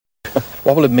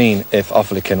What will it mean if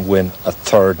Offaly can win a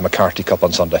third McCarthy Cup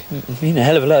on Sunday? It'll mean a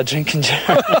hell of a lot of drinking, Jar.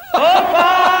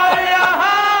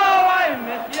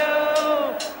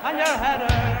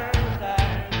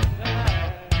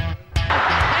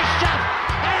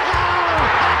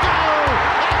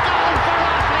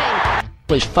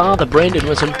 His father, Brendan,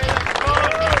 was a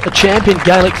champion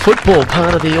Gaelic football,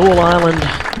 part of the All-Ireland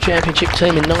Championship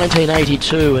team in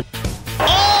 1982. A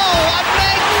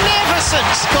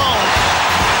magnificent score!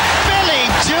 Billy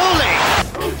Dooley!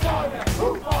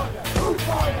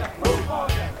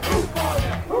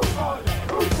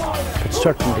 But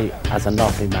certainly, as an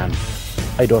Offaly man,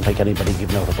 I don't think anybody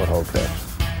giving out about our players.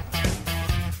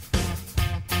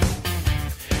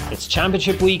 It's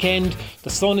championship weekend, the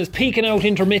sun is peeking out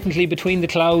intermittently between the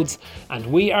clouds, and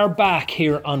we are back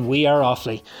here on We Are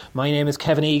Offaly. My name is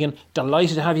Kevin Egan,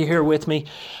 delighted to have you here with me,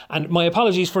 and my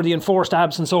apologies for the enforced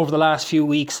absence over the last few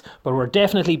weeks, but we're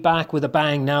definitely back with a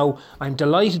bang now. I'm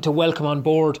delighted to welcome on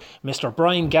board Mr.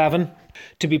 Brian Gavin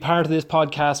to be part of this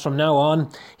podcast from now on.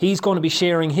 He's going to be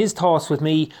sharing his thoughts with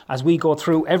me as we go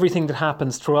through everything that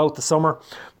happens throughout the summer.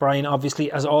 Brian, obviously,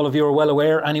 as all of you are well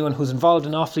aware, anyone who's involved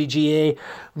in Offaly GA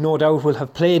no doubt will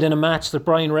have played in a match that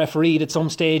Brian refereed at some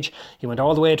stage. He went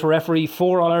all the way to referee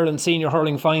 4 All-Ireland senior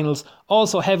hurling finals,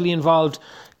 also heavily involved,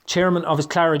 chairman of his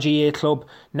Clara GA club,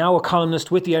 now a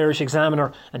columnist with the Irish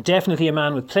Examiner, and definitely a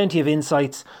man with plenty of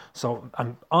insights. So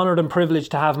I'm honoured and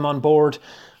privileged to have him on board.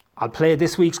 I'll play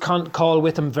this week's call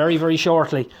with him very, very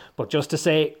shortly. But just to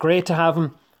say, great to have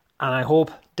him. And I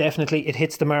hope definitely it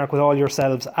hits the mark with all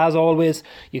yourselves. As always,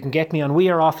 you can get me on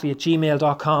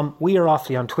weareoffly@gmail.com,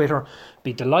 weareoffly on Twitter.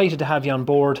 Be delighted to have you on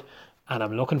board. And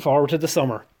I'm looking forward to the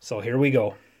summer. So here we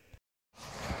go.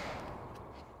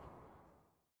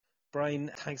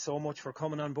 Brian, thanks so much for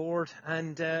coming on board.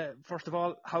 And first of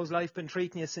all, how's life been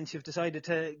treating you since you've decided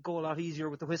to go a lot easier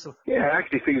with the whistle? Yeah, I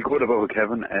actually feel good about it,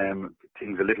 Kevin.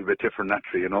 Things a little bit different,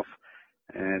 naturally enough.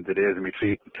 And the days of me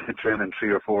training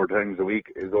 3 or 4 times a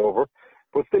week is over.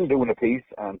 But still doing a piece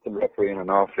and still refereeing an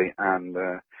Offaly. And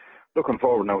looking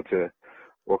forward now to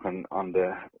working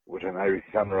with an Irish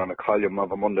Examiner on a column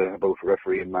of a Monday about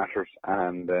refereeing matters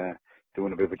and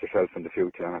doing a bit with yourself in the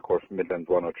future, and of course Midlands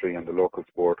 103 and the local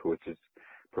sport, which is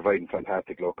providing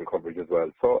fantastic local coverage as well.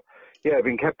 So yeah, I've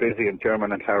been kept busy in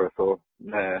German and Clara, so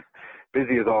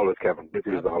busy as always, Kevin,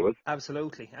 busy as always.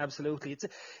 Absolutely.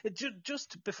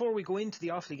 Just before we go into the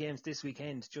Offaly games this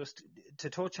weekend, just to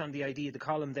touch on the idea, the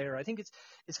column there, I think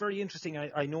it's very interesting.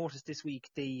 I noticed this week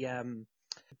the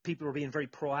people were being very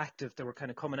proactive. They were kind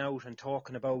of coming out and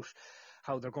talking about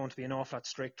how they're going to be an awful lot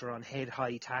stricter on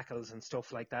head-high tackles and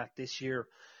stuff like that this year.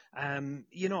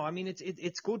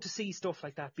 It's good to see stuff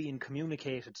like that being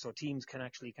communicated so teams can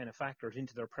actually kind of factor it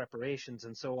into their preparations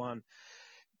and so on.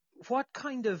 What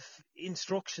kind of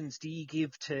instructions do you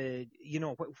give to,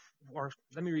 or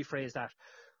let me rephrase that.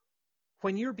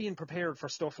 When you're being prepared for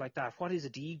stuff like that, what is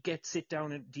it? Do you sit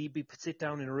down in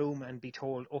a room and be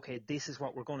told, okay, this is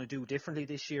what we're going to do differently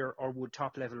this year, or would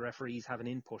top-level referees have an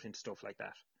input into stuff like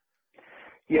that?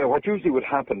 Yeah, what usually would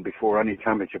happen before any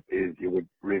championship is you would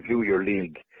review your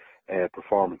league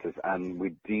performances, and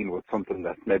we'd deal with something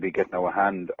that's maybe getting out of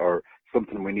hand, or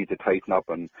something we need to tighten up,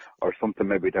 or something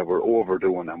maybe that we're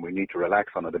overdoing and we need to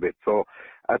relax on it a bit. So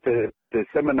at the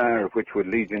seminar which would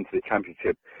lead into the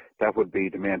championship, that would be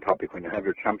the main topic. When you have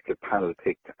your championship panel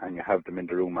picked and you have them in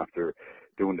the room after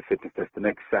doing the fitness test the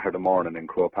next Saturday morning in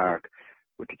Crow Park,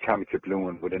 with the championship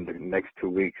looming within the next 2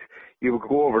 weeks, you would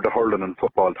go over the hurling and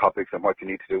football topics and what you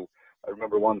need to do. I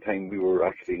remember one time we were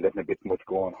actually letting a bit much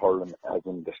go on hurling, as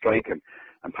in the striking,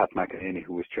 and Pat McEnany,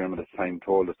 who was chairman at the time,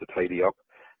 told us to tidy up,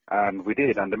 and we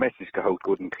did, and the message got out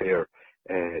good and clear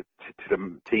to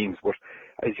the teams. But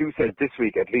as you said, this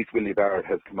week at least Willie Barrett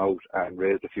has come out and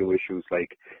raised a few issues,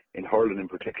 like in hurling in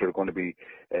particular, going to be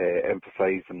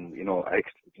emphasising,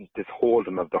 this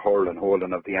holding of the hurl and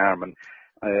holding of the arm, and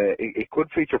it could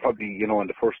feature probably, in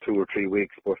the first 2 or 3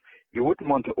 weeks, but you wouldn't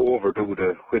want to overdo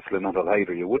the whistling on it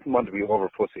either. You wouldn't want to be over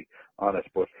fussy on it,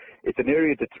 but it's an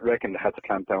area that I reckon had to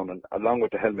clamp down, and along with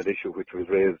the helmet issue which was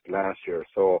raised last year.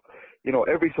 So,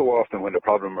 every so often when the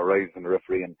problem arises in the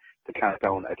refereeing to clamp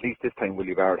down, at least this time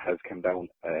Willie Barrett has come down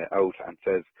out and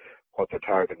says what they're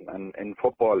targeting. And in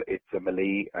football, it's a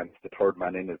melee, and it's the third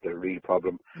man in is the real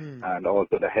problem, and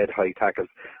also the head-high tackles.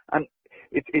 And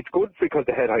it's good because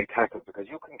the head-high tackles, because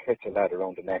you can catch a lad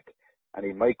around the neck and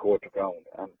he might go to ground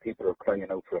and people are crying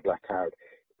out for a black card.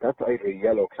 That's either a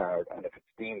yellow card, and if it's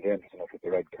deemed dangerous enough, it's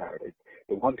a red card.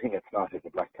 The one thing it's not is a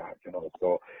black card,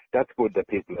 So that's good that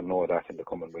people will know that in the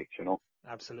coming weeks,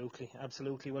 Absolutely.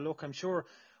 Well, look, I'm sure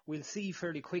we'll see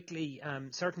fairly quickly,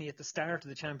 certainly at the start of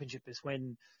the championship is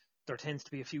when there tends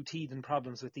to be a few teething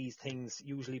problems with these things.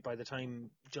 Usually by the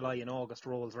time July and August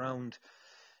rolls around,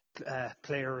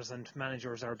 players and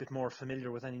managers are a bit more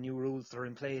familiar with any new rules that are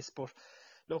in place. But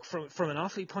look, from an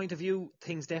Offaly point of view,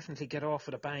 things definitely get off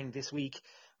with a bang this week.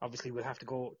 Obviously, we'll have to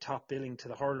go top billing to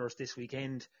the hurlers this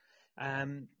weekend.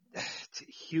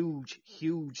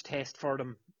 Huge test for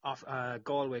them.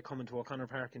 Galway coming to O'Connor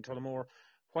Park in Tullamore.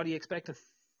 What are you expecting?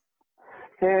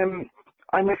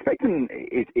 I'm expecting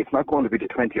it's not going to be the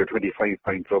 20 or 25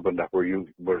 point drubbing that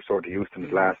we're sort of used to in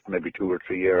the last maybe 2 or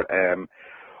 3 years.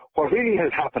 What really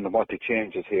has happened and what the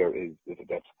changes here is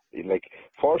that, like,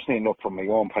 fortunately enough from my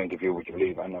own point of view, would you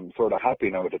believe, and I'm sort of happy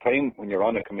now at the time when you're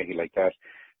on a committee like that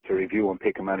to review and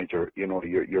pick a manager,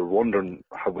 you're wondering,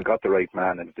 have we got the right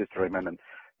man and is this the right man? And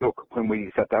look, when we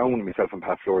sat down, myself and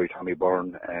Pat Flory, Tommy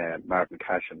Byrne, Martin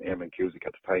Cash and Eamon Cusick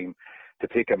at the time to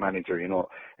pick a manager,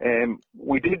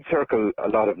 we did circle a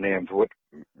lot of names.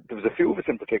 There was a few of us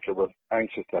in particular were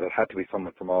anxious that it had to be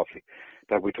someone from Offaly,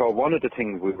 that we thought one of the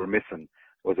things we were missing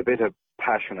was a bit of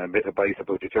passion and a bit of bite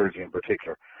about the jersey in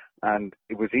particular. And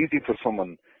it was easy for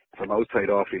someone from outside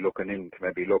Offaly looking in to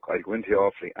maybe, look, I'll go into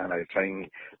Offaly and I'll try and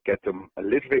get them a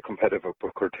little bit competitive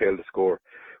but curtail the score.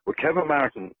 With Kevin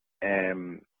Martin,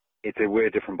 it's a way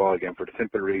different ball game for the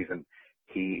simple reason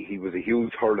he was a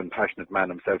huge hurling passionate man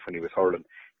himself when he was hurling.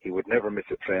 He would never miss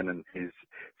a training. His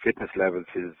fitness levels,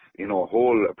 his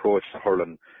whole approach to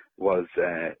hurling was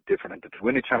different. And to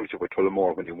win a championship with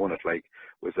Tullamore when he won it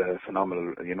was a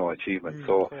phenomenal achievement.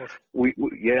 So we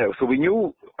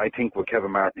knew, I think, with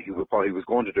Kevin Martin what he was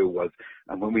going to do was,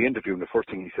 and when we interviewed him, the first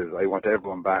thing he says, I want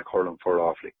everyone back hurling for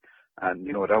Offaly. And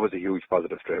that was a huge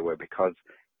positive straight away, because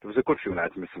there was a good few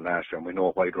lads missing last year and we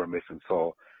know why they were missing.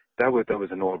 So that was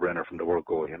a no-brainer from the word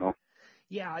go,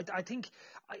 Yeah, I think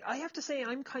I have to say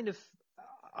I'm kind of,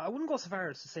 I wouldn't go so far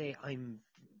as to say I'm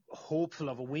hopeful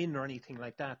of a win or anything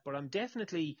like that, but I'm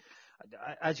definitely,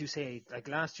 as you say, like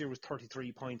last year was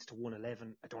 33 points to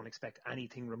 111. I don't expect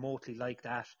anything remotely like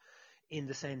that, in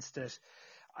the sense that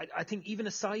I think even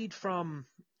aside from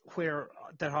where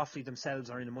that Offaly themselves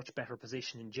are in a much better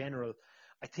position in general,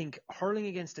 I think hurling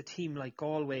against a team like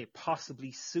Galway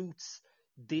possibly suits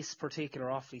this particular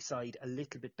Offaly side a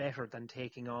little bit better than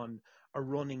taking on a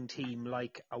running team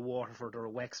like a Waterford or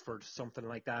a Wexford, something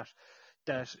like that.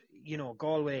 That,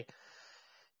 Galway,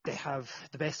 they have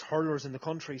the best hurlers in the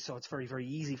country, so it's very, very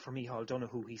easy for Micheál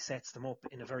Donoghue. He sets them up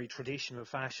in a very traditional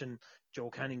fashion. Joe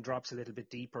Canning drops a little bit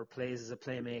deeper, plays as a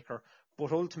playmaker,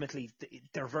 but ultimately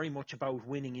they're very much about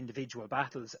winning individual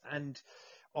battles, and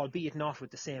albeit not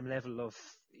with the same level of,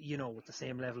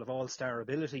 all-star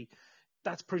ability.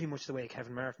 That's pretty much the way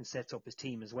Kevin Martin sets up his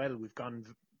team as well. We've gone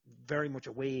very much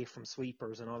away from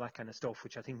sweepers and all that kind of stuff,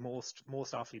 which I think most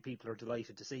Offaly people are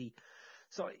delighted to see.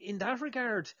 So in that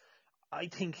regard, I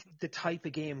think the type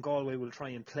of game Galway will try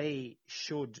and play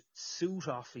should suit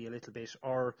Offaly a little bit.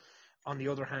 Or, on the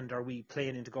other hand, are we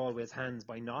playing into Galway's hands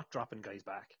by not dropping guys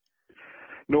back?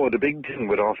 No, the big thing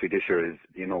with Offaly this year is,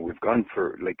 we've gone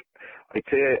for, I'd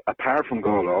say, apart from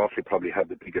Galway, Offaly probably had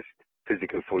the biggest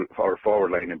physical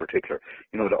forward line in particular.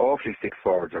 The Offaly 6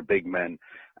 forwards are big men,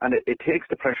 and it takes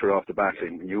the pressure off the back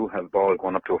line when you have ball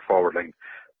going up to a forward line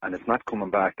and it's not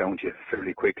coming back down to you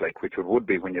fairly quick, which it would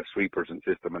be when you have sweepers in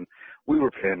system. And we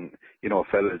were playing,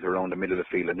 fellas around the middle of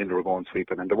the field, and then they were going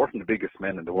sweeping, and they weren't the biggest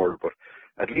men in the world, but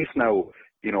at least now,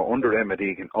 under Emma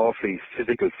Deegan, Offaly's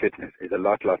physical fitness is a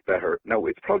lot better. Now,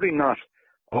 it's probably not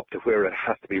up to where it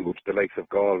has to be with the likes of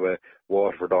Galway,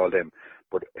 Waterford, all them,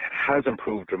 but it has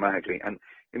improved dramatically. And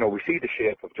we see the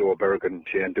shape of Joe Bergen,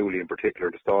 Shane Dooley in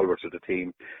particular, the stalwarts of the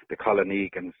team, the Colin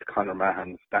Eakins, the Conor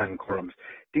Mahans, Dan Currams.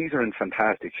 These are in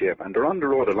fantastic shape, and they're on the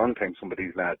road a long time, some of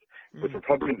these lads, but they're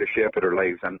probably in the shape of their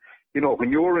lives. And,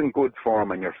 when you're in good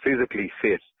form and you're physically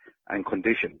fit and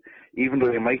conditioned, even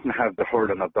though you mightn't have the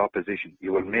hurling of the opposition,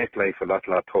 you will make life a lot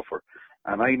tougher.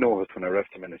 And I noticed when I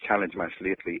refed them in a challenge match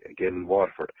lately against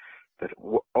Waterford, that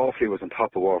Offaly was on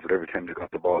top of Waterford every time they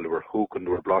got the ball. They were hooking, they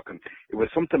were blocking. It was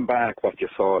something back what you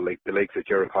saw, like the likes of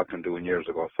Gerald Coughlin doing years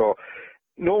ago. So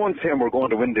no one's saying we're going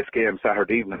to win this game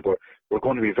Saturday evening, but we're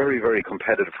going to be very, very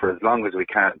competitive for as long as we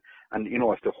can. And,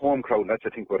 if the home crowd, that's I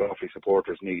think what Offaly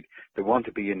supporters need. They want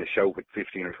to be in the shout with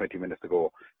 15 or 20 minutes to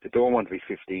go. They don't want to be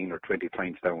 15 or 20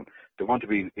 points down. They want to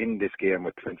be in this game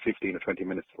with 15 or 20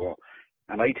 minutes to go.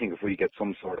 And I think if we get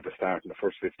some sort of a start in the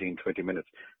first 15, 20 minutes,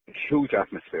 a huge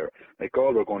atmosphere. Like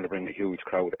Galway are going to bring a huge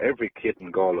crowd. Every kid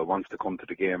in Galway wants to come to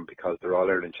the game because they're all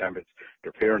Ireland champions.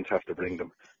 Their parents have to bring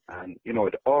them. And,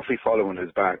 the Offaly following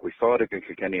is back. We saw it against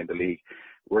Kilkenny in the league.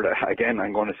 Again,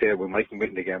 I'm going to say we mightn't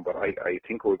win the game, but I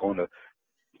think we're going to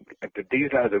these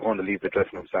lads are going to leave the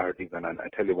dressing room Saturday, and I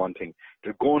tell you one thing,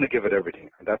 they're going to give it everything,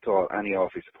 and that's all any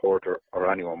Offaly supporter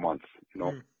or anyone wants, you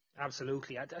know.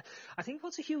 Absolutely. I think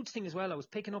what's a huge thing as well, I was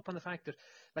picking up on the fact that,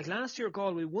 like last year,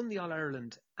 Galway won the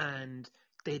All-Ireland and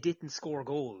they didn't score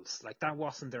goals. Like that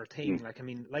wasn't their thing. Like, I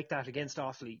mean, like that against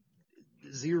Offaly,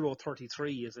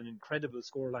 0-33 is an incredible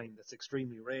scoreline that's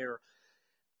extremely rare.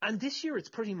 And this year it's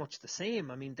pretty much the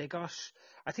same. I mean,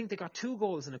 I think they got 2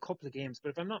 goals in a couple of games, but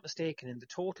if I'm not mistaken, in the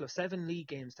total of 7 league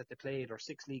games that they played, or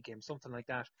 6 league games, something like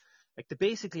that, like they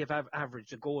basically have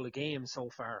averaged a goal a game so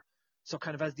far. So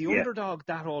kind of as the underdog,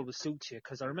 that always suits you.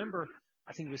 Because I remember,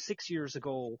 I think it was 6 years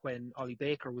ago when Ollie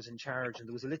Baker was in charge, and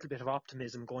there was a little bit of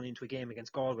optimism going into a game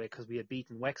against Galway because we had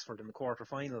beaten Wexford in the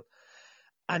quarter-final.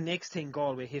 And next thing,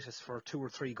 Galway hit us for 2 or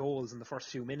 3 goals in the first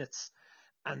few minutes,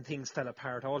 and things fell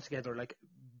apart altogether. Like,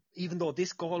 even though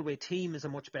this Galway team is a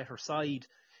much better side,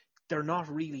 they're not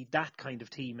really that kind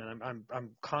of team, and I'm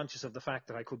conscious of the fact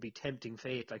that I could be tempting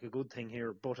fate, like a good thing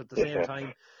here. But at the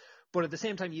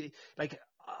same time, you like.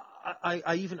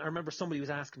 I remember somebody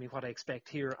was asking me what I expect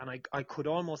here, and I could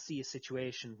almost see a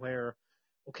situation where,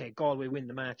 okay, Galway win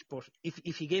the match, but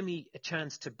if you gave me a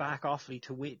chance to back Offaly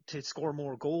to score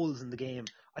more goals in the game,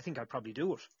 I think I'd probably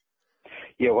do it.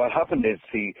 Yeah, what happened is,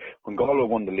 see, when Galway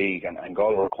won the league, and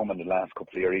Galway were coming the last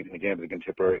couple of years, even the games against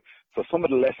Tipperary, so some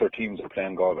of the lesser teams were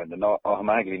playing Galway, and they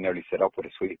automatically nearly set up with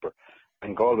a sweeper.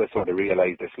 And Galway sort of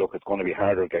realised this, look, it's going to be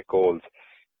harder to get goals.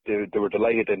 They were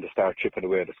delighted then to start chipping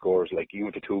away at the scores, like you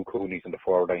have the 2 Coonies in the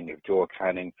forward line, you have Joe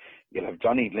Canning, you'll have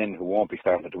Johnny Glynn, who won't be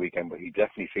starting at the weekend, but he'll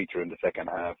definitely feature in the second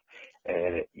half.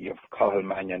 You have Cathal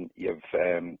Mannion, you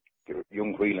have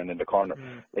young Whelan in the corner.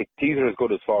 Like, these are as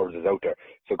good as forwards as out there.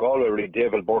 So Galway,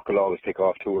 David Burke will always pick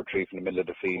off 2 or 3 from the middle of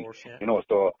the field. Of course, yeah. You know,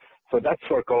 so that's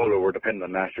where Galway were dependent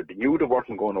on last year. They knew they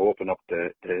weren't going to open up the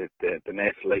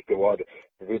net like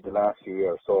they did the last few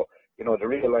years. So, you know, they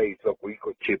realised, look, we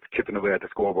could chipping away at the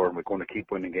scoreboard, and we're going to keep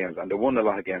winning games. And they won a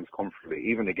lot of games comfortably.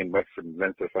 Even against Wexford and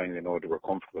Leinster finally, you know, they were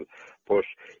comfortable. But,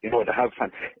 you know, they have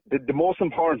fun. The most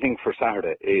important thing for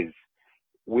Saturday is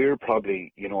we're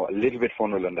probably, you know, a little bit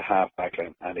funnel in the half-back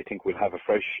line, and I think we'll have a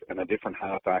fresh and a different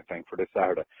half-back line for this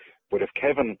Saturday. But if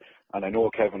Kevin, and I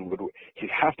know Kevin he'd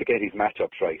have to get his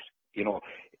matchups right. You know,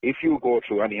 if you go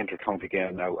through any inter-county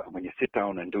game now, and when you sit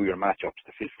down and do your matchups,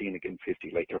 the 15 against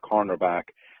 50, like your cornerback,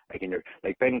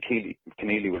 like Ben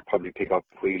Keneally will probably pick up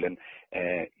Whelan,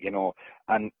 you know,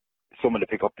 and someone to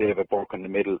pick up David Burke in the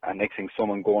middle, and next thing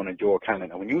someone going and Joe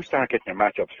Cannon. And when you start getting your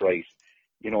matchups right,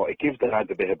 you know, it gives the lads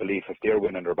a bit of belief if they're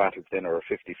winning their battles then, or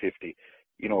 50-50.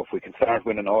 You know, if we can start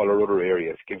winning all our other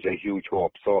areas, it gives you a huge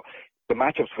hope. So the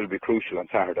matchups will be crucial on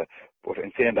Saturday. But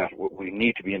in saying that, we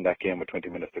need to be in that game with 20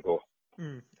 minutes to go.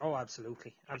 Oh,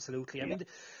 absolutely. Absolutely. Yeah. I mean,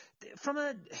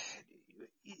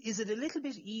 is it a little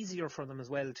bit easier for them as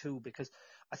well, too? Because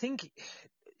I think,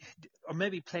 or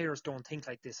maybe players don't think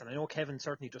like this, and I know Kevin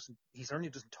certainly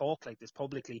doesn't talk like this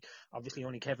publicly. Obviously,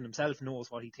 only Kevin himself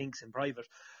knows what he thinks in private.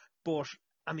 But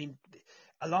I mean,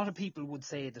 a lot of people would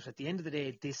say that at the end of the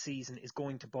day, this season is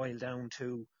going to boil down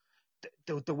to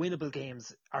the winnable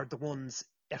games are the ones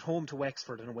at home to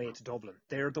Wexford and away to Dublin.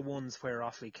 They're the ones where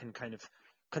Offaly can kind of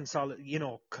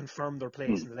confirm their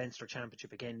place in the Leinster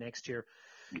Championship again next year.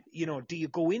 You know, do you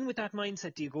go in with that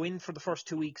mindset? Do you go in for the first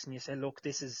 2 weeks and you say, look,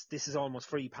 this is almost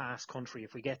free pass country.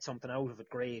 If we get something out of it,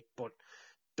 great. But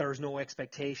there's no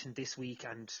expectation this week,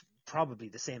 and probably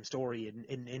the same story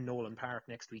in Nolan Park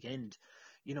next weekend.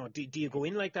 You know, do you go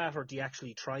in like that, or do you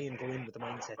actually try and go in with the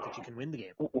mindset that you can win the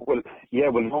game? Well, yeah,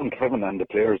 knowing Kevin and the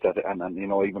players and you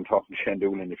know, even talking to Shane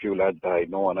Doolin and a few lads that I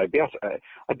know, and I'd be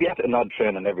at an odd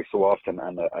training every so often,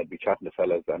 and I'd be chatting to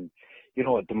fellas, and you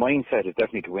know, the mindset is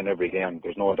definitely to win every game.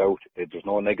 There's no doubt. There's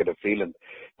no negative feeling.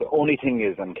 The only thing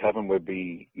is, and Kevin would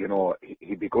be, you know,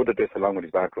 he'd be good at this along with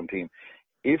his backroom team.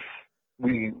 If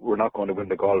we were not going to win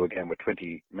the Galway game with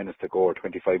 20 minutes to go or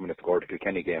 25 minutes to go, or the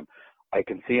Kilkenny game, I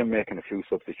can see him making a few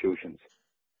substitutions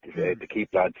to keep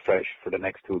lads fresh for the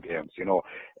next 2 games. You know,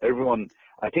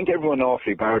 I think everyone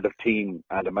Offaly, bar the team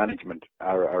and the management,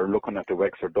 are looking at the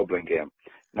Wexford Dublin game.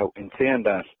 Now, in saying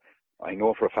that, I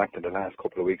know for a fact in the last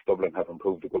couple of weeks Dublin have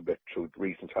improved a good bit through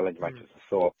recent challenge matches.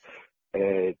 So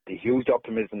the huge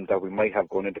optimism that we might have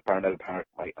going into Parnell Park,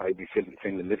 I'd be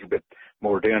feeling a little bit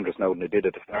more dangerous now than they did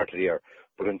at the start of the year.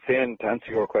 But in saying, to answer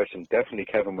your question, definitely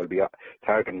Kevin will be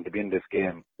targeting to be in this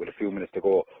game with a few minutes to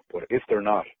go. But if they're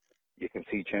not, you can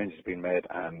see changes being made,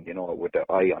 and you know, with the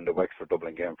eye on the Wexford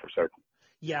Dublin game for certain.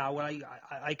 Yeah, well,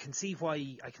 I can see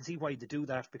why they do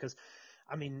that, because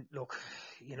I mean, look,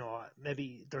 you know,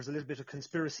 maybe there's a little bit of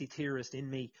conspiracy theorist in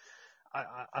me.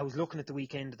 I was looking at the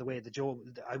weekend, the way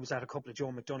I was at a couple of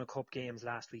Joe McDonagh Cup games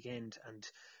last weekend, and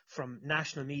from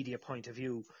national media point of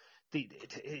view,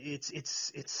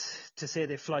 it's to say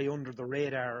they fly under the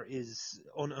radar is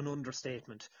an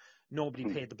understatement. Nobody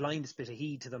paid the blindest bit of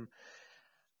heed to them.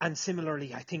 And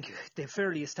similarly, I think they've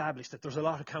fairly established that there's a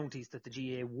lot of counties that the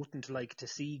GA wouldn't like to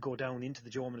see go down into the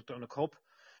Joe McDonagh Cup.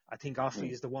 I think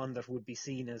Offaly is the one that would be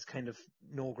seen as kind of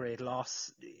no great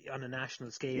loss on a national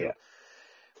scale. Yeah.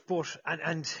 But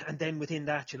and then within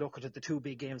that, you look at it, the two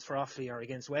big games for Offaly are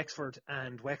against Wexford,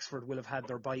 and Wexford will have had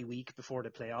their bye week before they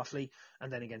play Offaly,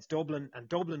 and then against Dublin, and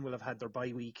Dublin will have had their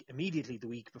bye week immediately the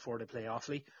week before they play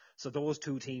Offaly. So those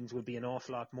two teams will be an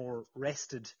awful lot more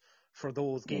rested for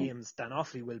those games than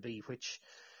Offaly will be, which,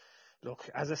 look,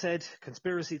 as I said,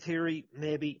 conspiracy theory,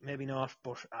 maybe not,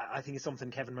 but I think it's something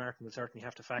Kevin Martin will certainly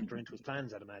have to factor into his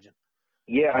plans, I'd imagine.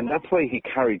 Yeah, and that's why he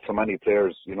carried so many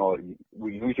players. You know,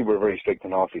 we usually were very strict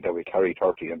in Offaly that we carry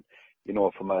 30, and, you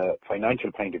know, from a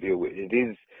financial point of view, it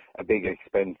is a big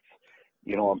expense.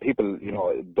 You know, and people, you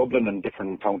know, Dublin and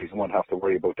different counties won't have to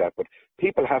worry about that, but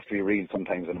people have to be real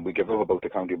sometimes, and we give up about the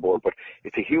county board, but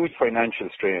it's a huge financial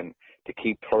strain to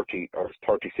keep 30 or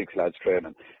 36 lads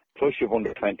training. Plus you've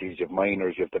under 20s, you've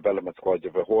minors, you've development squads,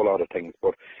 you've a whole lot of things.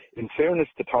 But in fairness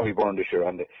to Tommy Byrne this year,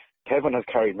 and Kevin has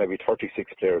carried maybe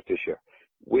 36 players this year,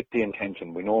 with the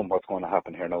intention, we know what's going to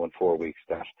happen here now in 4 weeks,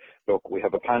 that, look, we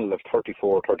have a panel of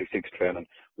 34, 36 training,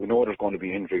 we know there's going to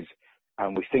be injuries,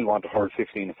 and we still want to hurl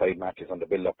 15-a-side matches on the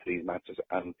build-up to these matches.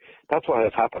 And that's what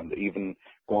has happened. Even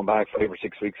going back 5 or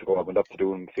 6 weeks ago, I went up to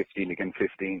doing 15 against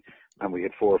 15, and we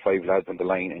had 4 or 5 lads on the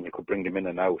line, and you could bring them in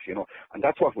and out, you know. And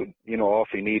that's what,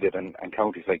 Offaly needed, and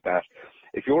counties like that.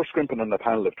 If you're scrimping on a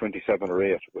panel of 27 or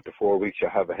 8 with the 4 weeks you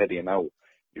have ahead of you now,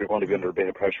 you're going to be under a bit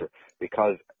of pressure,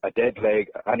 because a dead leg,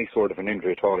 any sort of an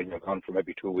injury at all, and you're gone for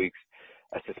maybe 2 weeks.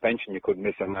 A suspension, you could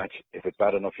miss a match. If it's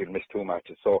bad enough, you'll miss 2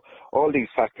 matches. So all these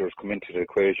factors come into the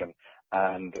equation,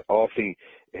 and Offaly,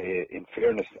 in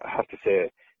fairness, I have to say,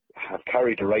 have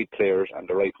carried the right players and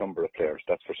the right number of players.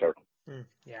 That's for certain.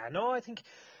 Yeah, no, I think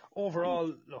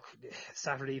overall, look,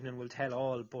 Saturday evening will tell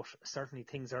all, but certainly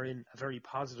things are in a very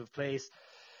positive place.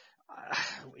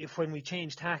 If when we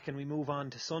change tack and we move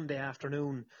on to Sunday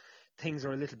afternoon, things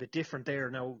are a little bit different there.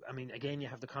 Now, I mean, again, you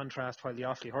have the contrast while the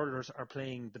Offaly hurlers are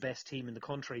playing the best team in the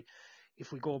country.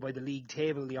 If we go by the league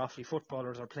table, the Offaly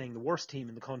footballers are playing the worst team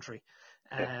in the country.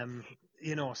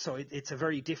 So it's a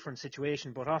very different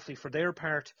situation. But Offaly, for their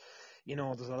part,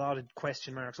 there's a lot of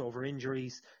question marks over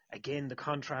injuries. Again, the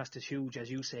contrast is huge. As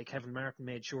you say, Kevin Martin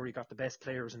made sure he got the best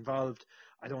players involved.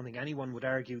 I don't think anyone would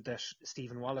argue that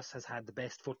Stephen Wallace has had the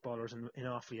best footballers in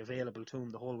Offaly available to him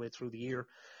the whole way through the year.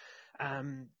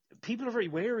 People are very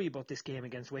wary about this game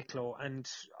against Wicklow, and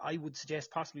I would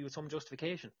suggest possibly with some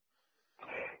justification.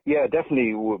 Yeah,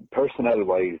 definitely,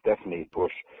 personnel-wise, definitely.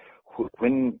 But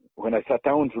when I sat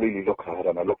down to really look at it,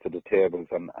 and I looked at the tables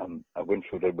and I went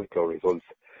through the Wicklow results,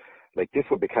 like, this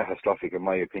would be catastrophic, in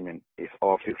my opinion, if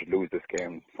Offaly should lose this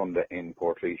game Sunday in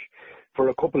Portlaoise, for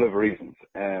a couple of reasons.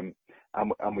 And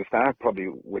we start probably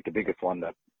with the biggest one,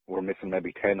 that we're missing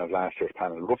maybe 10 of last year's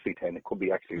panel, roughly 10. It could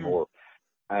be actually more.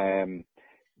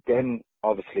 Then,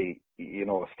 obviously,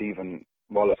 Stephen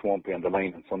Wallace won't be on the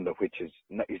line on Sunday, which is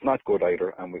not good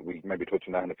either, and we maybe touch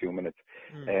on that in a few minutes.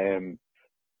 And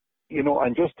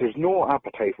just there's no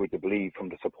appetite, we believe, from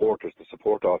the supporters to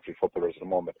support Offaly footballers at the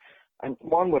moment. And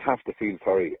one would have to feel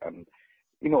sorry. And,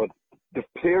 the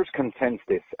players can sense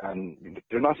this, and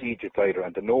they're not idiots either,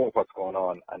 and they know what's going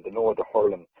on, and they know the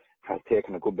hurling has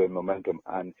taken a good bit of momentum.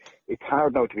 And it's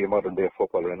hard now to be a modern-day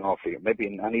footballer in Offaly, maybe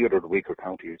in any other weaker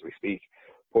county as we speak.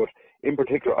 But in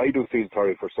particular, I do feel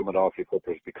sorry for some of the Offaly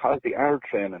footballers, because they are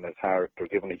training as hard. They're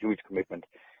given a huge commitment.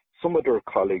 Some of their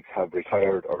colleagues have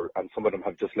retired, and some of them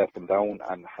have just let them down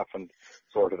and haven't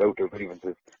sorted out their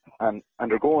grievances. And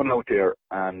they're going out there,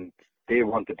 and they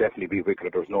want to definitely be Wicklow,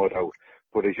 there's no doubt.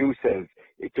 But as you said,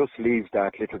 it just leaves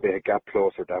that little bit of gap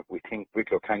closer, that we think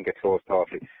Wicklow can get close to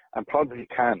Offaly, and probably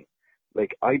can.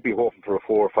 Like, I'd be hoping for a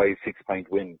 4, 5, 6 point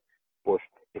win, but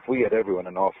if we had everyone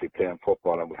in Offaly playing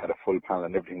football and we had a full panel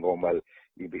and everything going well,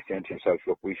 you'd be saying to yourself,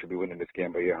 look, we should be winning this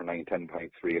game by 8 or 9, 10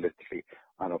 points realistically.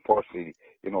 And unfortunately,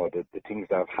 the things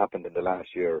that have happened in the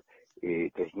last year,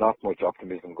 there's not much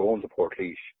optimism going to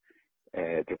Portlaoise.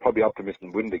 There's probably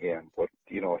optimism to win the game, but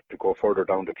to go further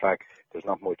down the track, there's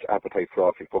not much appetite for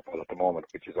Offaly football at the moment,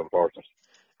 which is unfortunate.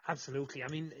 Absolutely. I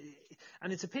mean,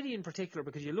 and it's a pity in particular,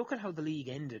 because you look at how the league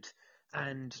ended,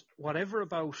 and whatever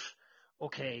about,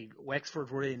 okay,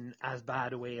 Wexford were in as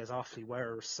bad a way as Offaly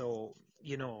were, so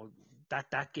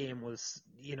that game was,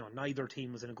 neither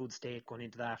team was in a good state going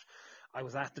into that. I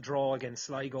was at the draw against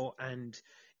Sligo, and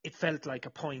it felt like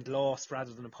a point lost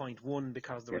rather than a point won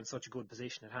because they were in such a good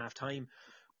position at half time.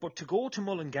 But to go to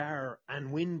Mullingar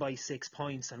and win by 6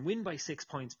 points, and win by 6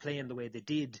 points playing the way they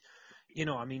did, you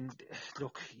know, I mean,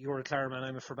 look, you're a Clare man,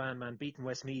 I'm a Fermanagh man. Beating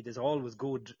Westmeath is always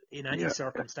good in any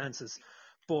circumstances.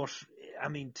 But, I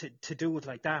mean, to do it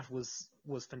like that was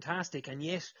fantastic. And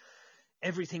yet,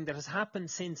 everything that has happened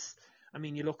since, I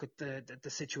mean, you look at the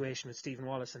situation with Stephen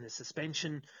Wallace and his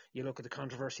suspension, you look at the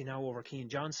controversy now over Cian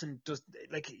Johnson,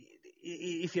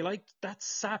 if you like, that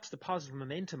saps the positive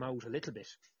momentum out a little bit.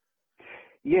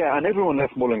 Yeah, and everyone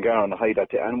left Mullingar on the high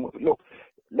that day. And look,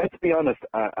 let's be honest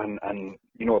and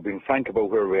you know, being frank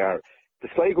about where we are. The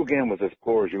Sligo game was as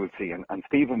poor as you would see, and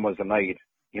Stephen was annoyed.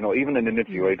 You know, even in an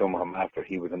interview I done with him after,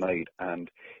 he was annoyed, and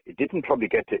it didn't probably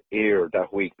get to air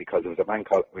that week because it was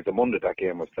it was a Monday that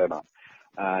game was set on,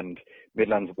 and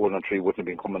Midlands 1 and 3 wouldn't have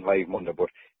been coming live Monday. But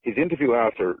his interview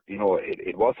after, you know,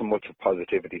 it wasn't much of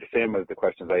positivity, the same as the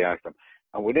questions I asked him.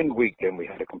 And within the week, then we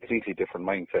had a completely different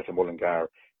mindset in Mullingar.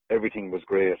 Everything was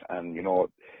great, and you know,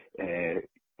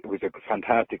 it was a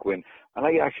fantastic win. And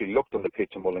I actually looked on the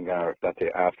pitch in Mullingar that day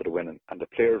after the win, and the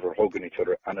players were hugging each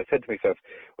other. And I said to myself,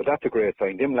 well, that's a great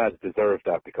sign. Them lads deserved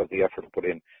that because the effort they put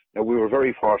in. Now, we were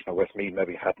very fortunate Westmeath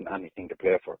maybe hadn't anything to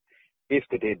play for. If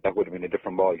they did, that would have been a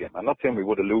different ball game. I'm not saying we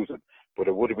would have lost it, but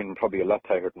it would have been probably a lot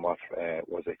tighter than what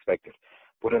was expected.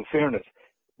 But in fairness,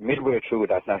 midway through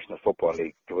that National Football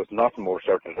League, there was nothing more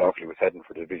certain that Offaly was heading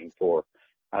for Division 4.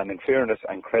 And in fairness,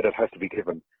 and credit has to be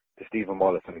given to Stephen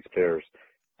Wallace and his players,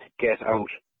 to get out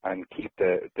and keep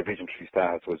the Division 3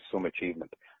 status was some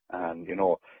achievement. And, you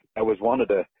know, that was one of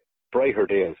the brighter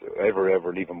days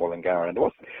ever leaving Mullingar. And it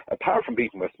was, apart from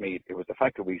beating Westmeath, it was the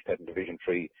fact that we stayed in Division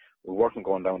 3. We weren't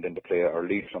going down into play our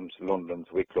Leesham's, London's,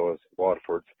 Wicklows,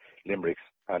 Waterford's, Limericks,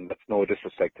 and that's no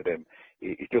disrespect to them.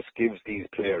 It just gives these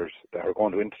players that are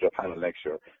going to enter the panel next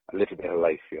year a little bit of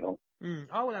life, you know.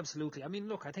 Oh, well, absolutely. I mean,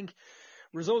 look, I think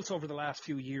results over the last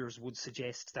few years would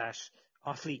suggest that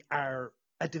Offaly are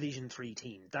a Division 3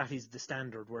 team. That is the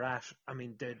standard we're at. I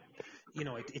mean,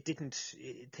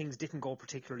 things didn't go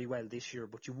particularly well this year,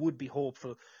 but you would be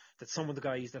hopeful that some of the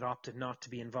guys that opted not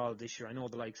to be involved this year, I know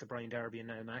the likes of Brian Darby and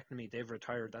now McNamee, they've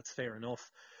retired, that's fair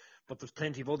enough. But there's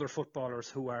plenty of other footballers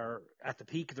who are at the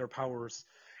peak of their powers,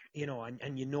 you know,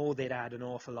 and you know they'd add an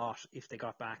awful lot if they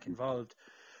got back involved.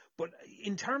 But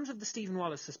in terms of the Stephen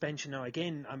Wallace suspension now,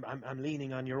 again, I'm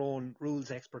leaning on your own rules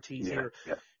expertise here.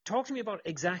 Yeah. Talk to me about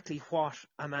exactly what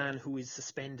a man who is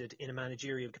suspended in a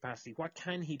managerial capacity, what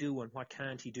can he do and what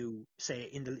can't he do, say,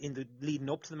 in the leading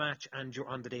up to the match and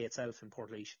on the day itself in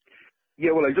Portlaoise?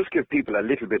 Yeah, well, I'll just give people a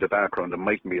little bit of background that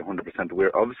mightn't be 100%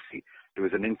 aware. Obviously, there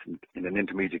was an incident in an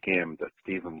intermediate game that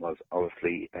Stephen was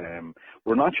obviously,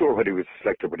 we're not sure whether he was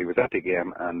selected, but he was at the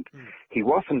game, and he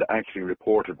wasn't actually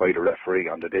reported by the referee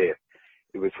on the day.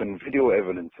 It was when video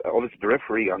evidence, obviously the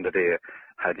referee on the day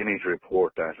had image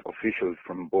report that officials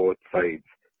from both sides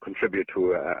contribute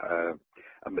to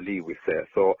a melee, we say.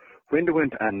 So when they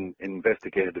went and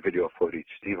investigated the video footage,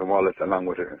 Stephen Wallace, along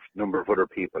with a number of other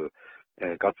people,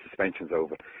 got suspensions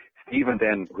over it. Stephen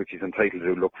then, which he's entitled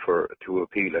to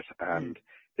appeal it, and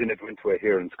then it went to a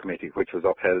hearings committee, which was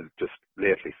upheld just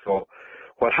lately. So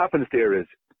what happens there is,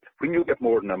 when you get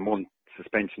more than a month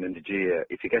suspension in the GA,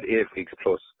 if you get 8 weeks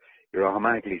plus, you're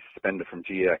automatically suspended from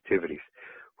GA activities,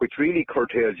 which really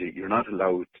curtails you. You're not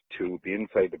allowed to be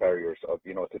inside the barriers of,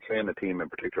 you know, to train a team in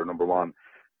particular, number one,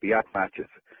 be at matches.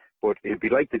 But it'd be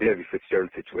like the Davy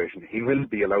Fitzgerald situation. He will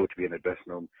be allowed to be in a dressing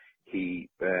room.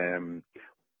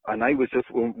 And I was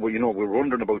just, well, you know, we were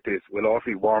wondering about this. Will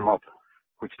Offaly warm up,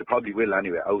 which they probably will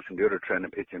anyway, out in the other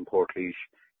training pitch in Portlaoise,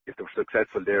 if they were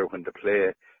successful there when they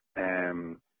play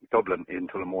Dublin in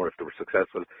Tullamore, if they were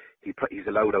successful, he's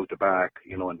allowed out the back,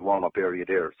 you know, in the warm-up area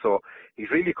there. So he's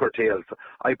really curtailed. So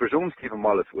I presume Stephen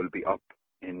Wallace will be up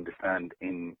in the stand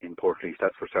in Portlaoise,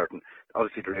 that's for certain.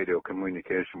 Obviously the radio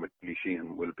communication with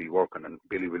Cian will be working, and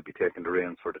Billy will be taking the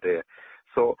reins for the day.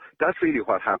 So that's really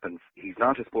what happens. He's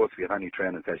not supposed to be at any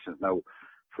training sessions. Now,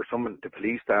 for someone to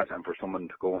police that and for someone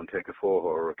to go and take a photo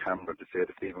or a camera to say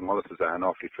that Stephen Wallace was at an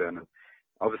Offaly training,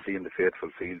 obviously in the faithful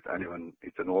field, anyone,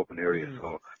 it's an open area.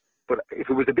 So, but if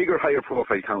it was a bigger, higher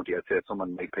profile county, I'd say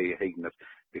someone might pay a heed in it.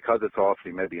 Because it's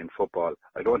Offaly, maybe in football,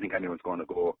 I don't think anyone's going to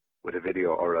go with a video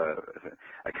or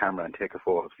a camera and take a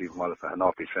photo of Stephen Wallace at an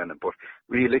Offaly training. But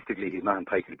realistically, he's not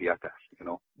entitled to be at that, you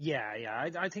know. Yeah.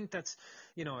 I think that's,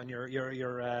 you know, and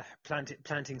you're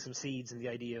planting some seeds in the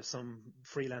idea of some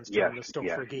freelance journalist stuck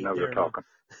for a gig now there. you're talking.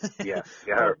 Yeah.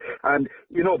 And,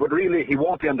 but really, he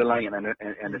won't be on the line,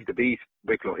 and if they beat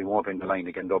Wicklow, he won't be on the line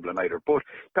against Dublin either. But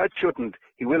that shouldn't,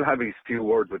 he will have his few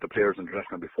words with the players in the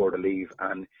dressing room before they leave,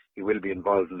 and he will be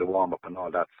involved in the warm-up and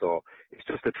all that. So it's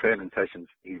just the training sessions.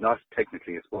 He's not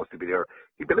technically supposed to be there.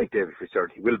 He'll be like David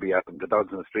Fitzgerald. He will be at them. The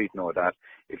dogs on the street know that.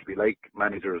 It'll be like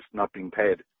managers not being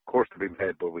paid. Of course they're being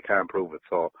paid, but we can't prove it.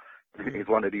 So it's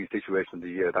one of these situations a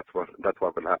year. That's what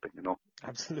will happen,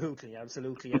 Absolutely.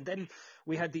 And then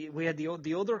we had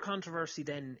the other controversy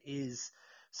then is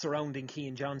surrounding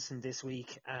Cian Johnson this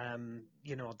week.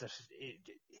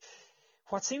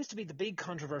 What seems to be the big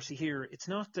controversy here, it's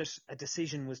not that a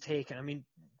decision was taken. I mean,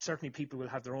 certainly people will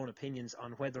have their own opinions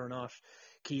on whether or not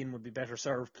Cian would be better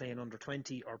served playing under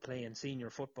 20 or playing senior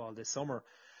football this summer.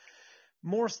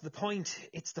 More to the point,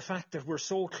 it's the fact that we're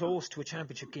so close to a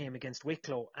championship game against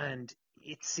Wicklow, and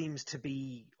it seems to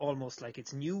be almost like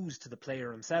it's news to the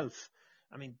player himself.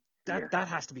 I mean, that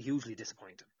has to be hugely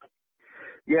disappointing.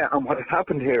 Yeah, and what has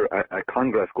happened here at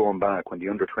Congress going back when the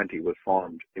under-20 was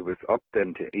formed, it was up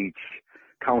then to each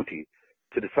county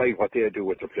to decide what they do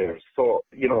with their players. So,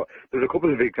 there's a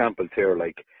couple of examples here,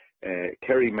 like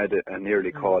Kerry made an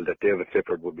early call that David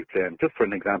Clifford would be playing, just for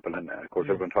an example, and of course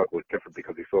everyone talked about Clifford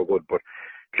because he's so good, but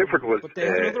Clifford was but they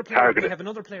have another player, targeted. They have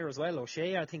another player as well,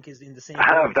 O'Shea, I think, is in the same...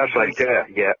 That's right,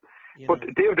 yeah. But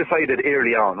they've decided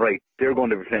early on, right, they're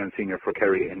going to be playing senior for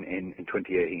Kerry in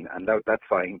 2018, and that's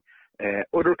fine.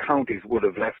 Other counties would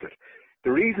have left it.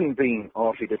 The reason being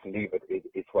Offaly didn't leave it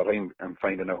is what I'm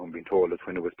finding out and being told is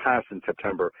when it was passed in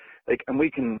September. And we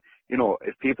can,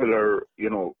 if people are,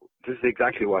 this is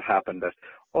exactly what happened, that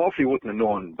Offaly wouldn't have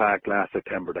known back last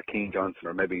September that Cian Johnson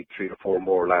or maybe 3 or 4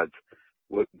 more lads,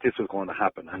 this was going to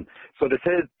happen. And so they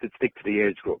said they'd stick to the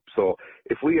age group. So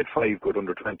if we had 5 good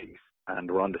under-20s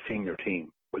and were on the senior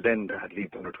team, well, then they had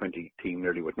leave the under-20 team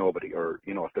nearly with nobody, or,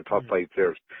 the top 5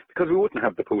 players, because we wouldn't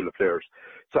have the pool of players.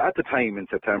 So at the time in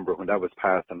September when that was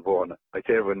passed and voted, I'd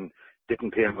say everyone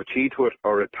didn't pay much heed to it,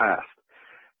 or it passed.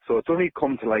 So it's only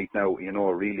come to light now,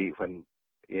 really, when...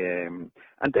 and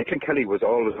Declan Kelly was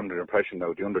always under the impression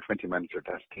now, the under-20 manager,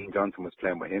 that Cian Johnson was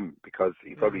playing with him because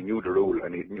he probably knew the rule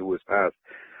and he knew it was passed.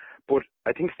 But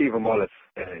I think Stephen Wallace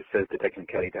says to Declan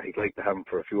Kelly that he'd like to have him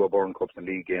for a few Byrne Cups and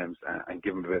league games and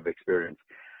give him a bit of experience.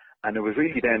 And it was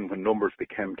really then when numbers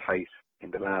became tight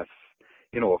in the last,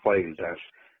 while that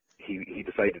he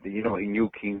decided that, he knew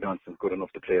Cian Johnson good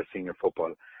enough to play senior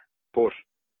football. But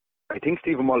I think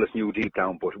Stephen Wallace knew deep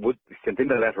down, but sent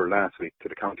in a letter last week to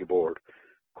the county board,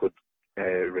 could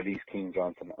release Cian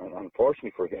Johnson. And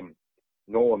unfortunately for him,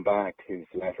 no one backed his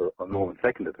letter or no one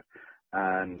seconded it.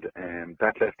 And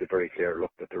that left it very clear,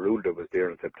 look, that the rule that was there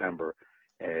in September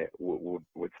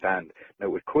would stand.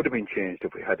 Now, it could have been changed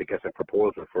if we had to get a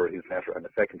proposal for his letter and a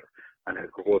seconder and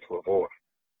it could go to a vote.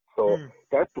 So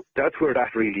that's where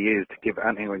that really is, to give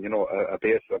anyone, a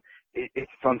base.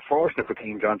 It's unfortunate for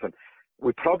Cian Johnson.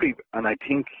 We probably, and I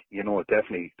think,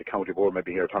 definitely the county board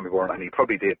maybe here, Tommy Bourne, and he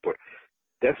probably did, but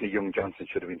definitely young Johnson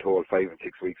should have been told 5 and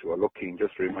 6 weeks ago, look, Cian,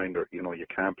 just a reminder, you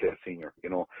can't play a senior,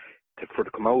 for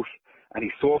to come out. And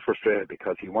he's so frustrated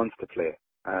because he wants to play.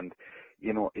 And,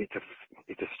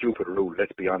 it's a stupid rule.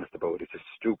 Let's be honest about it. It's a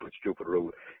stupid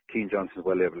rule. Cian Johnson's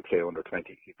well able to play under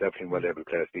 20. He's definitely well able to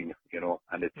play a senior,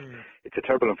 and it's a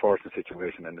terrible unfortunate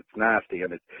situation, and it's nasty,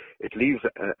 and it leaves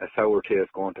a sour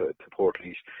taste going to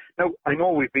Portlaoise. Now, I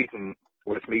know we've beaten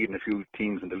Westmeath and a few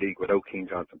teams in the league without Cian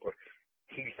Johnson, but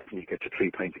he definitely gets a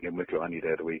 3 points against Wicklow any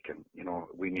day of the week, and,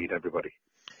 we need everybody.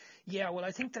 Yeah, well,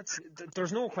 I think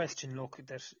there's no question, look,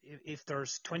 that if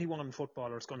there's 21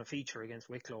 footballers going to feature against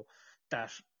Wicklow, that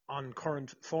on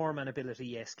current form and ability,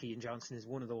 yes, Cian Johnson is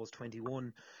one of those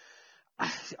 21.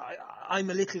 I'm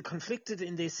a little conflicted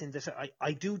in this, in that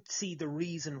I do see the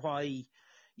reason why,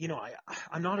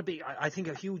 I'm not I think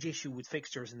a huge issue with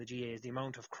fixtures in the GA is the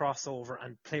amount of crossover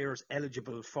and players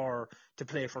eligible to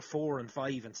play for 4 and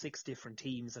 5 and 6 different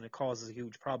teams, and it causes a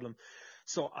huge problem.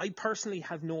 So I personally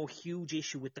have no huge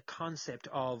issue with the concept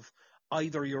of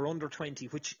either you're under 20,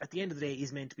 which at the end of the day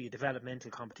is meant to be a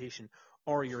developmental competition,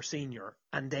 or you're senior,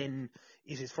 and then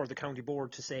it is for the county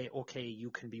board to say, okay, you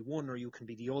can be one or you can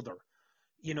be the other,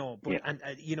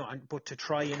 but to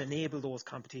try and enable those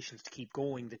competitions to keep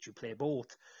going, that you play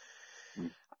both.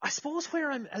 I suppose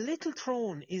where I'm a little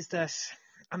thrown is that,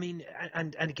 I mean,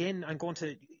 and again, I'm going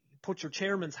to put your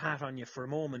chairman's hat on you for a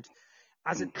moment.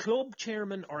 As a club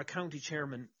chairman or a county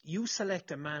chairman, you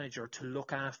select a manager to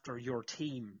look after your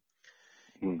team.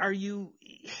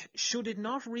 Should it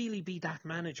not really be that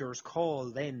manager's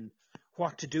call then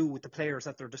what to do with the players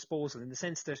at their disposal, in the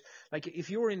sense that, like, if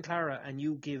you're in Clara and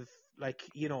you give, like,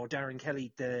 you know, Darren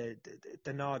Kelly the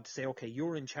nod to say, okay,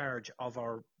 you're in charge of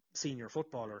our senior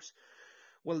footballers,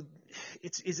 well,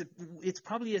 it's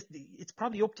probably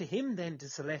up to him then to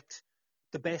select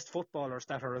the best footballers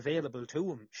that are available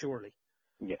to him, surely.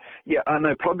 Yeah, and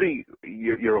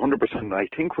you're 100%. I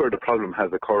think where the problem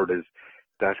has occurred is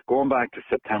that going back to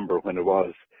September when it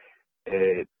was,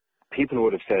 people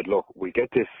would have said, look, we get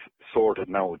this sorted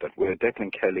now, that with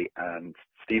Declan Kelly and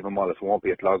Stephen Wallace won't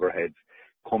be at loggerheads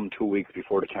come 2 weeks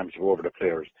before the championship over the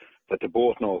players, that they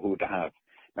both know who to have.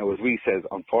 Now, as we says,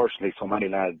 unfortunately, so many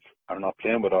lads are not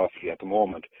playing with Offaly at the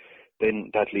moment.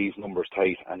 Then that leaves numbers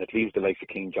tight, and it leaves the likes of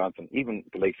Cian Johnson, even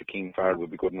the likes of Cian Farrell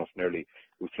would be good enough nearly,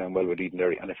 who's playing well with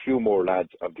Edenderry, and a few more lads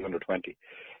of the under-20.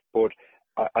 But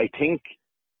I think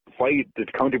why the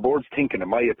county board's thinking, in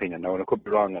my opinion, now, and I could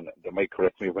be wrong, and they might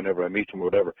correct me whenever I meet them or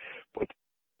whatever, but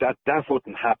that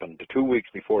wouldn't happen. The 2 weeks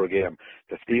before a game,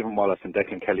 that Stephen Wallace and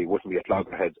Declan Kelly wouldn't be at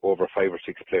loggerheads over 5 or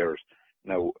 6 players.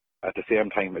 Now, at the same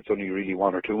time, it's only really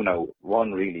 1 or 2 now,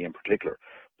 one really in particular.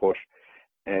 But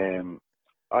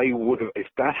I would have, if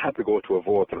that had to go to a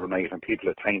vote overnight and people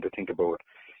had time to think about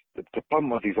it, the problem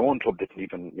was his own club didn't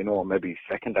even, maybe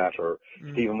second that, or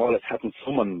Stephen Wallace hadn't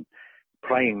someone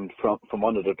primed from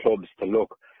one of the clubs to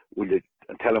look, will you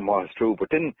tell him what is true? But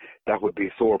then that would be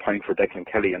a sore point for Declan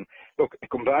Kelly. And look,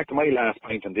 come back to my last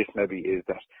point on this maybe is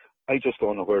that I just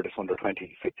don't know where this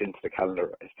under-20 fits into the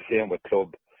calendar. It's the same with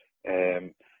club.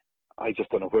 I just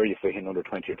don't know where you fit in under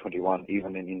 20 or 21,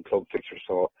 even in club fixtures.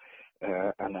 So,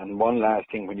 and one last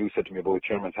thing, when you said to me about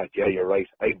chairman's hat, yeah, you're right.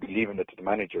 I'd be leaving it to the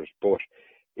managers. But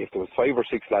if there was 5 or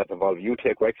 6 lads involved, you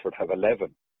take Wexford have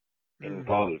 11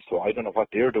 involved. So I don't know what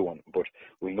they're doing, but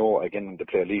we know again they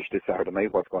play Laois this Saturday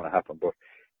night what's going to happen. But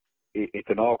it's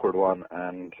an awkward one,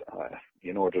 and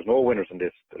there's no winners in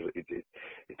this.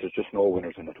 There's just no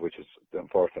winners in it, which is the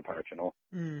unfortunate part,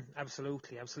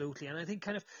 Absolutely, and I think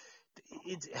kind of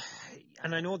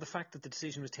and I know the fact that the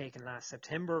decision was taken last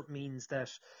September means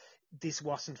that this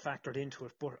wasn't factored into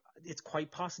it, but it's quite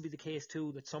possibly the case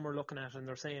too that some are looking at it and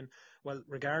they're saying, well,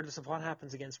 regardless of what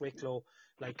happens against Wicklow,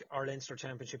 like, our Leinster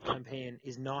Championship campaign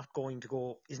is not going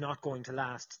to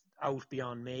last out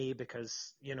beyond May,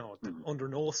 because under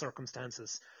no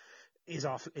circumstances is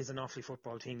an Offaly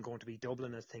football team going to be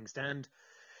Dublin as things stand.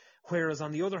 Whereas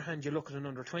on the other hand, you look at an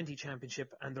under-20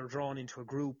 championship and they're drawn into a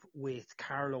group with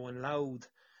Carlow and Louth,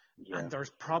 and there's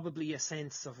probably a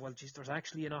sense of, well, geez, there's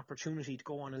actually an opportunity to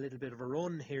go on a little bit of a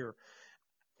run here.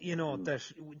 That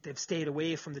they've stayed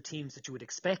away from the teams that you would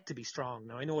expect to be strong.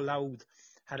 Now, I know Louth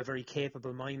had a very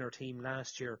capable minor team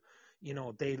last year.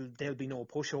 They'll be no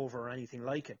pushover or anything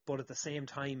like it. But at the same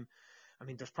time, I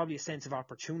mean, there's probably a sense of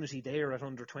opportunity there at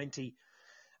under 20.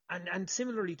 And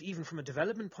similarly, even from a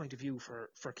development point of view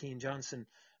for Cian Johnson,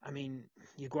 I mean,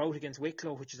 you go out against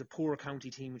Wicklow, which is a poor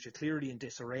county team, which are clearly in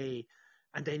disarray,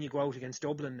 and then you go out against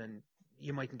Dublin and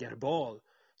you mightn't get a ball.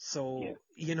 So,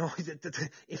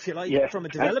 if you like, from a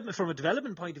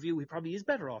development point of view, he probably is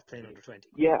better off playing under 20.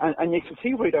 Yeah, and you can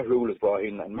see why that rule is brought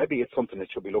in, and maybe it's something that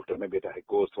should be looked at, maybe that it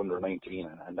goes to under 19,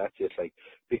 and that's it,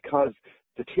 because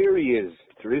the theory is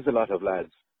there is a lot of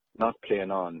lads not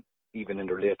playing on even in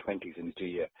their late 20s in the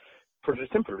GA, for the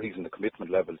simple reason the commitment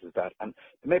levels is that, and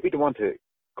maybe they want to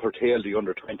curtail the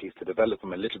under 20s to develop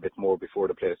them a little bit more before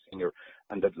they play senior,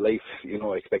 and that life,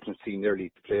 expectancy nearly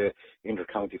to play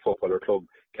inter-county football or club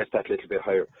gets that little bit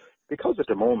higher. Because at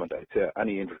the moment, I'd say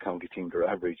any inter-county team, their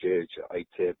average age, I'd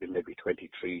say maybe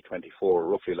 23, 24,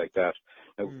 roughly like that.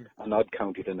 Now, an odd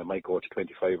county, then they might go to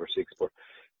 25 or 6, but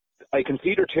I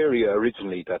consider Terry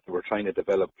originally that they were trying to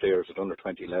develop players at under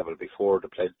 20 level before they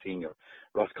played senior.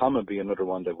 Roscommon would be another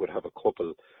one that would have a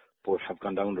couple, but have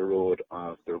gone down the road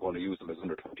of they're going to use them as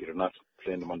under 20. They're not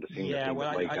playing them on the senior team. Yeah,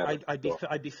 well,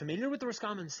 I'd be familiar with the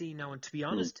Roscommon scene now, and to be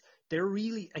honest, they're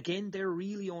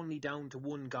really only down to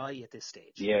one guy at this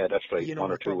stage. Yeah, that's right.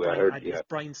 One or two. I heard.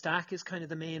 Brian Stack is kind of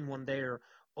the main one there.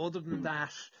 Other than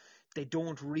that, they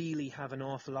don't really have an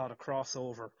awful lot of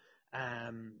crossover.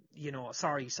 I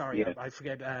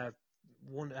forget.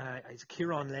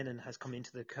 Kieran Lennon has come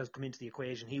into the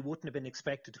equation. He wouldn't have been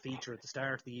expected to feature at the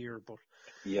start of the year, but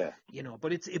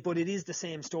it is the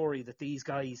same story that these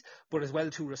guys, but as well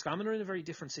too, Roscommon are in a very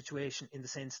different situation in the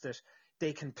sense that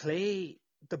they can play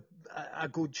a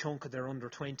good chunk of their under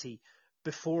 20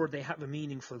 before they have a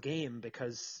meaningful game,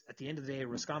 because at the end of the day,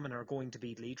 Roscommon are going to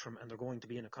beat Leitrim and they're going to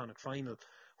be in a Connacht final,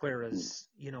 whereas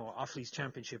Offaly's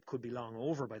championship could be long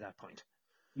over by that point.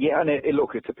 Yeah, and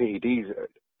look, it's a pity.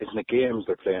 It's the games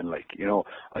they're playing.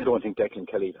 I don't think Declan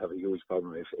Kelly would have a huge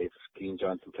problem if Cian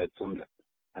Johnson played Sunday.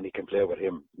 and he can play with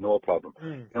him, no problem.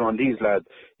 And these lads,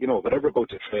 whatever go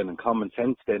to training, common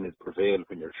sense then is prevail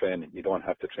when you're training. You don't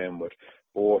have to train with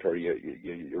both, or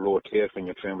you rotate when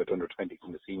you train with under 20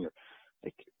 from the senior.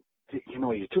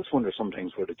 You just wonder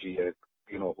sometimes where the GA,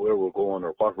 where we're going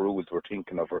or what rules we're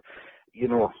thinking of, or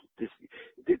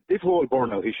this whole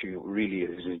burnout issue really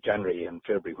is in January and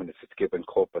February when it's Fitzgibbon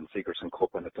Cup and Sigerson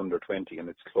Cup and it's under 20 and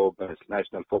it's club and it's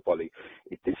National Football League.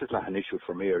 This is not an issue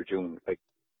for May or June.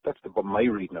 That's my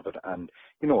reading of it. And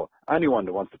anyone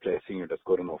that wants to play a senior that's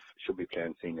good enough should be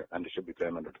playing senior, and they should be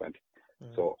playing under 20.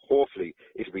 So hopefully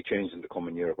it'll be changed in the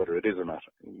coming year. Whether it is or not,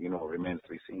 remains to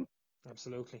be seen.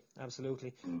 Absolutely.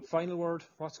 Final word,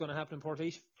 what's going to happen in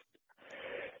Portage?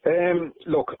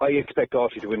 Look, I expect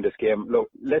Offaly to win this game. Look,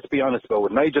 let's be honest about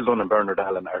it. Nigel Dunn and Bernard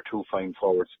Allen are two fine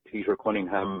forwards. Peter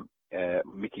Cunningham,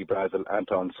 Mickey Brazel,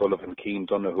 Anton Sullivan, Keane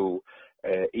Donoghue,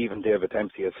 even David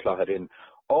Dempsey has slotted in.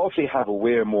 Offaly have a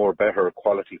way more better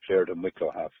quality player than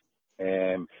Wicklow have.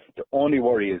 The only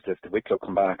worry is if the Wicklow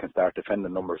come back and start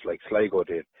defending numbers like Sligo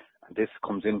did, and this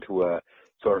comes into a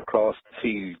sort of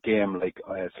cross-field game like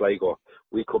Sligo,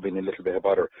 we could be in a little bit of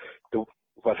bother.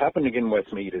 What happened again in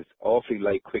Westmeath is Offaly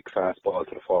like quick, fast ball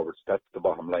to the forwards. That's the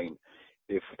bottom line.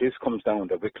 If this comes down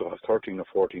that Wicklow has 13 or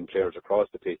 14 players across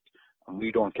the pitch, and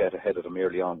we don't get ahead of them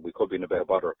early on, we could be in a bit of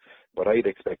bother. But I'd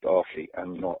expect Offaly,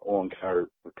 and Owen Carr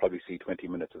will probably see 20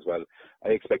 minutes as well. I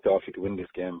expect Offaly to win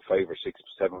this game 5 or 6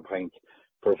 or 7 points,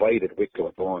 provided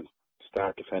Wicklow don't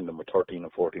start defending with 13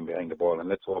 or 14 behind the ball. And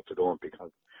let's hope they don't,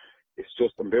 because it's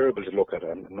just unbearable to look at,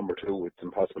 and number two, it's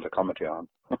impossible to commentate on.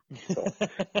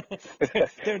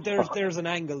 There's an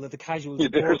angle that the casual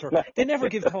supporter, they never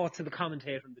give thought to the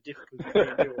commentator and the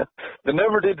difficulties. They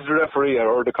never did the referee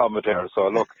or the commentator. So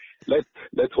look,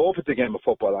 let's hope it's a game of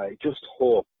football. I just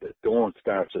hope that they don't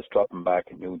start just dropping back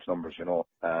in huge numbers,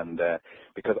 and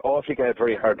because Offaly get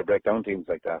very hard to break down teams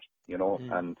like that,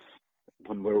 and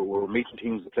when we're meeting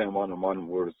teams that playing one-on-one,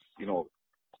 whereas,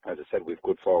 as I said, we've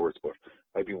good forwards, but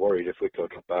I'd be worried if Wicklow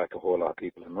drop back a whole lot of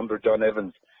people. And under John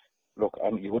Evans, look,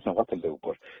 you wouldn't know what to do,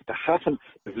 but the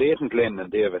Leighton Glenn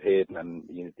and David Hayden and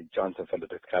the Johnson fella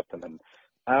that's captain, and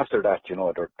after that,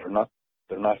 they're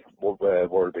not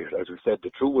world beaters. As we said, they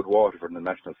drew with Waterford in the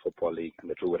National Football League and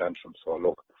they drew with Antrim. So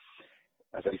look,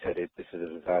 as I said, this is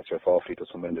a disaster if Offaly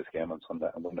doesn't win this game on Sunday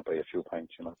and win it by a few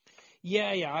points,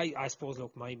 Yeah, I suppose,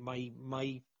 look, my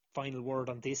final word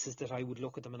on this is that I would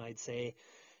look at them and I'd say,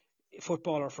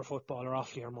 footballer for footballer,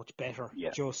 Offaly are much better.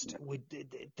 Yeah.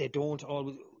 They don't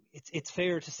always. It's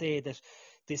fair to say that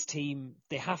this team,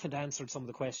 they haven't answered some of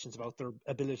the questions about their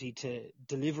ability to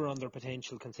deliver on their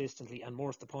potential consistently, and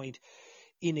more to the point,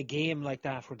 in a game like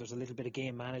that where there's a little bit of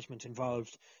game management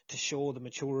involved, to show the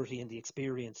maturity and the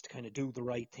experience to kind of do the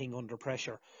right thing under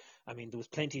pressure. I mean, there was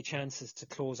plenty of chances to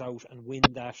close out and win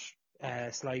that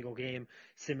Sligo game.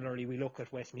 Similarly, we look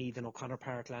at Westmeath and O'Connor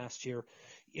Park last year.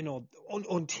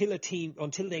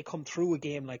 Until they come through a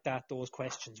game like that, those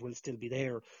questions will still be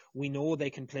there. We know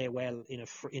they can play well in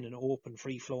an open,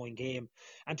 free-flowing game.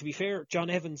 And to be fair,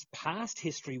 John Evans' past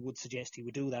history would suggest he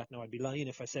would do that. Now, I'd be lying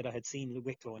if I said I had seen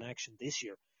Wicklow in action this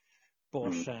year,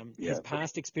 but his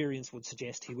past experience would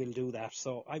suggest he will do that.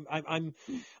 So I'm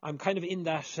kind of in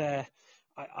that.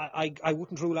 I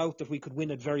wouldn't rule out that we could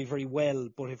win it very, very well,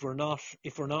 but if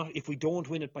we don't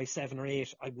win it by 7 or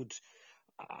 8,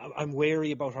 I'm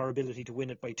wary about our ability to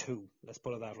win it by 2. Let's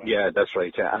put it that way. Yeah, that's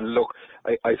right. Yeah. And look,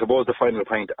 I suppose the final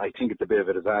point, I think it's a bit of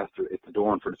a disaster. It's the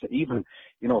dawn for even,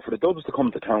 for the Dubs to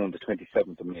come to town the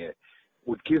 27th of May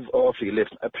would give Offaly a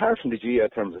lift. Apart from the GA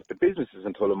terms of the businesses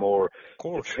in Tullamore,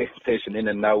 the train station in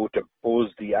and out, the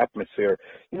buzz, the atmosphere.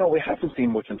 We haven't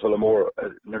seen much in Tullamore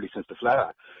nearly since the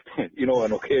Fla.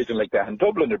 An occasion like that. And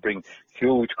Dublin would bring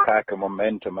huge crack and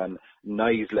momentum and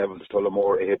nice levels to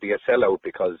Tullamore. It'd be a sellout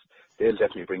because they'll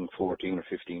definitely bring 14 or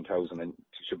 15,000, and it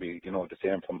should be, the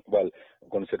same from, well, I'm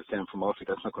going to say the same from Offaly.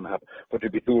 That's not going to happen, but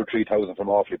it'd be 2,000 or 3,000 from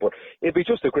Offaly. But it'd be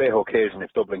just a great occasion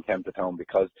if Dublin came to town,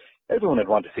 because everyone would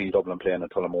want to see Dublin playing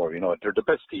at Tullamore. They're the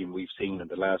best team we've seen in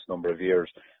the last number of years,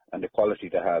 and the quality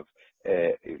they have,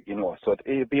 so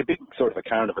it'd be a big sort of a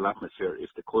carnival atmosphere if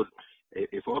they could.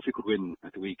 If Offaly could win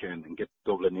at the weekend and get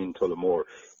Dublin in Tullamore,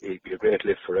 it'd be a great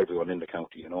lift for everyone in the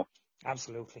county,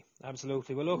 Absolutely.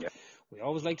 Well, look, we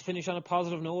always like to finish on a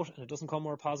positive note, and it doesn't come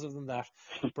more positive than that.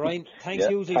 Brian, thanks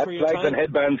hugely for your time. Hat flags and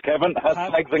headbands, Kevin. Hat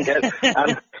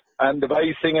flags and the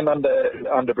boys singing on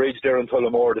the bridge there in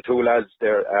Tullamore, the two lads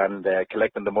there, and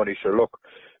collecting the money. Sure, look,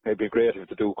 maybe great if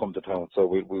they do come to town. So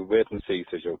we'll wait and see,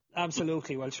 Joe.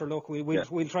 Absolutely. Well, sure. Look,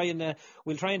 we'll try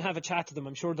and have a chat to them.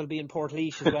 I'm sure they'll be in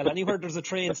Portlaoise as well. Anywhere there's a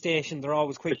train station, they're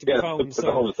always quick to be found.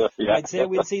 So I'd say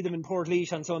we'll see them in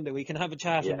Portlaoise on Sunday. We can have a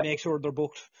chat and make sure they're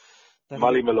booked.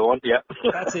 Molly Malone,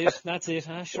 That's it.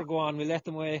 Sure, go on. We'll let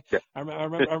them away. Yeah. I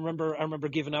remember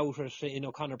giving out in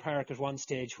O'Connor Park at one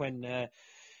stage when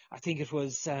I think it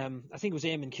was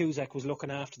Eamon Cusack was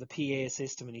looking after the PA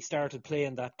system, and he started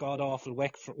playing that god awful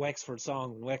Wexford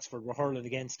song when Wexford were hurling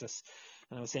against us.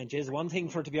 And I was saying, "Jeez, one thing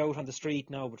for it to be out on the street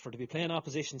now, but for it to be playing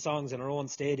opposition songs in our own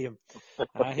stadium,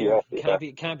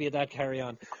 can't be at that carry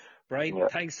on." Brian,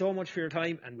 thanks so much for your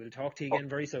time, and we'll talk to you again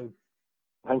very soon.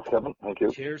 Thanks, Kevin. Thank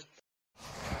you. Cheers.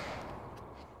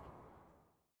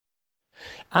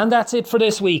 And that's it for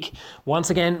this week. Once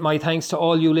again, my thanks to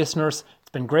all you listeners.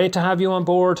 It's been great to have you on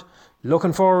board.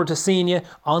 Looking forward to seeing you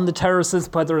on the terraces,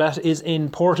 whether that's in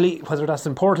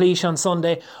Portlaoise on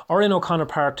Sunday or in O'Connor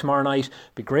Park tomorrow night.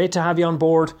 Be great to have you on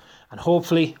board, and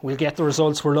hopefully we'll get the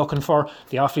results we're looking for.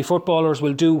 The Offaly footballers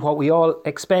will do what we all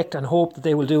expect and hope that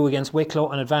they will do against Wicklow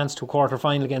and advance to a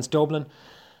quarter-final against Dublin.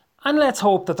 And let's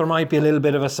hope that there might be a little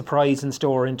bit of a surprise in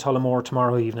store in Tullamore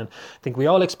tomorrow evening. I think we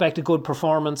all expect a good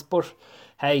performance, but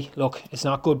hey, look, it's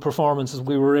not good performances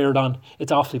we were reared on.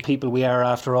 It's Offaly people we are,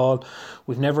 after all.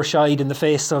 We've never shied in the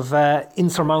face of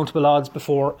insurmountable odds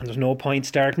before, and there's no point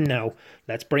starting now.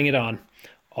 Let's bring it on.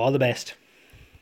 All the best.